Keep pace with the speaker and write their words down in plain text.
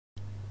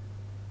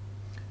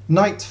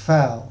Night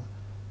Fell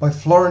by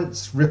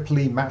Florence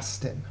Ripley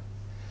Mastin.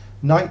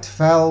 Night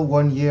fell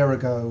 1 year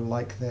ago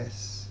like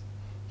this.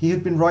 He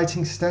had been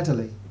writing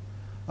steadily.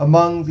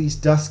 Among these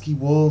dusky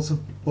walls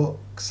of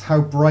books, how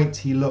bright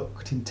he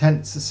looked,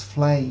 intense as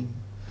flame.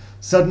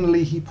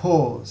 Suddenly he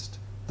paused,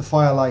 the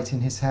firelight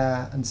in his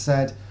hair, and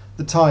said,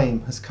 "The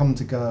time has come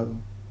to go."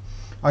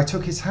 I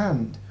took his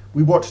hand.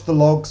 We watched the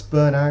logs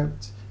burn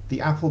out.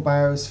 The apple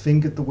boughs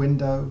fingered the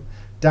window.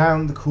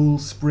 Down the cool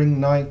spring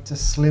night a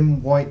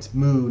slim white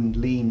moon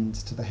leaned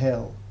to the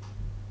hill.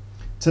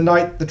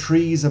 Tonight the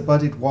trees are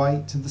budded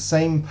white, and the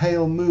same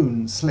pale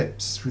moon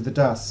slips through the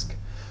dusk.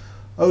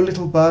 Oh,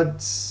 little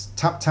buds,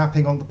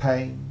 tap-tapping on the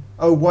pane.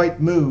 Oh,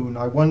 white moon,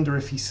 I wonder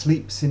if he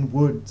sleeps in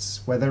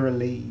woods where there are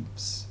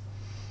leaves.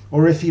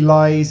 Or if he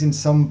lies in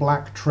some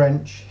black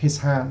trench, his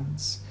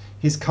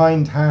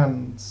kind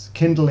hands,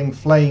 kindling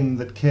flame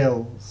that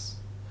kills.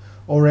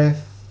 Or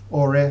if,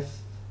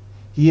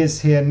 he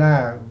is here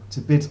now to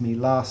bid me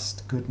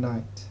last good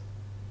night.